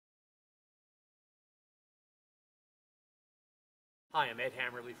Hi, I'm Ed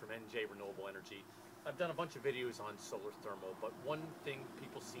Hammerly from NJ Renewable Energy. I've done a bunch of videos on solar thermal, but one thing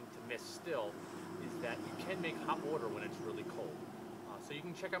people seem to miss still is that you can make hot water when it's really cold. So you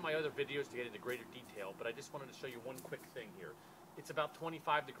can check out my other videos to get into greater detail, but I just wanted to show you one quick thing here. It's about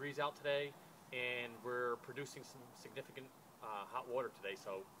 25 degrees out today, and we're producing some significant hot water today,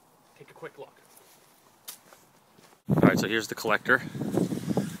 so take a quick look. Alright, so here's the collector,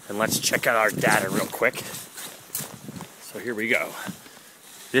 and let's check out our data real quick. So here we go.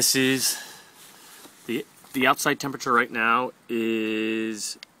 This is the outside temperature right now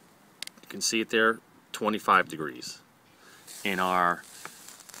is, you can see it there, 25 degrees. And our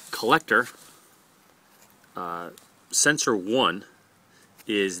collector, sensor 1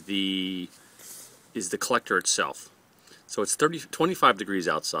 is the collector itself. So it's 25 degrees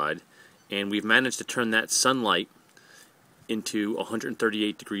outside, and we've managed to turn that sunlight into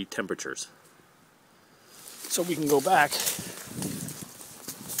 138 degree temperatures. So we can go back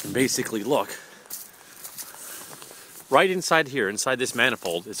and basically look. Right inside here, inside this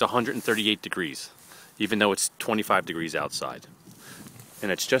manifold, it's 138 degrees, even though it's 25 degrees outside.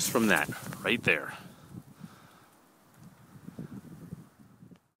 And it's just from that, right there.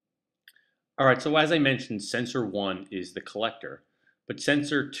 Alright, so as I mentioned, sensor 1 is the collector, but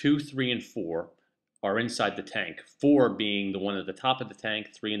sensor 2, 3, and 4 are inside the tank, 4 being the one at the top of the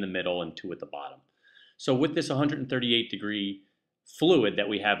tank, 3 in the middle, and 2 at the bottom. So with this 138 degree fluid that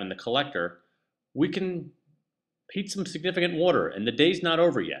we have in the collector, we can heat some significant water, and the day's not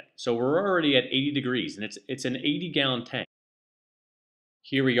over yet. So we're already at 80 degrees, and it's an 80-gallon tank.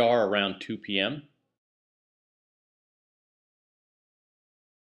 Here we are around 2 p.m.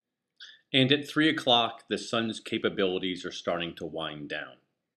 And at 3 o'clock, the sun's capabilities are starting to wind down.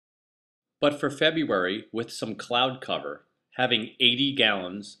 But for February, with some cloud cover, having 80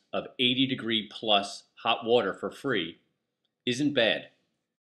 gallons of 80 degree plus hot water for free isn't bad.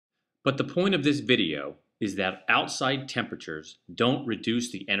 But the point of this video is that outside temperatures don't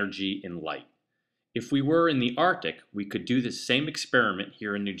reduce the energy in light. If we were in the Arctic, we could do the same experiment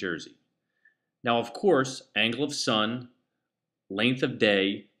here in New Jersey. Now, of course, angle of sun, length of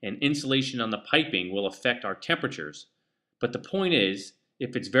day, and insulation on the piping will affect our temperatures. But the point is,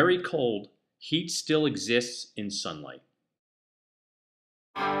 if it's very cold, heat still exists in sunlight.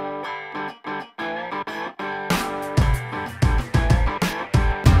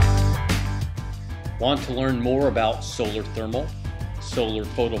 Want to learn more about solar thermal, solar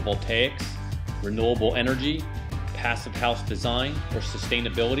photovoltaics, renewable energy, passive house design, or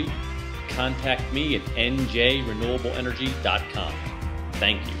sustainability? Contact me at njrenewableenergy.com.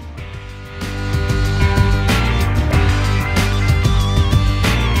 Thank you.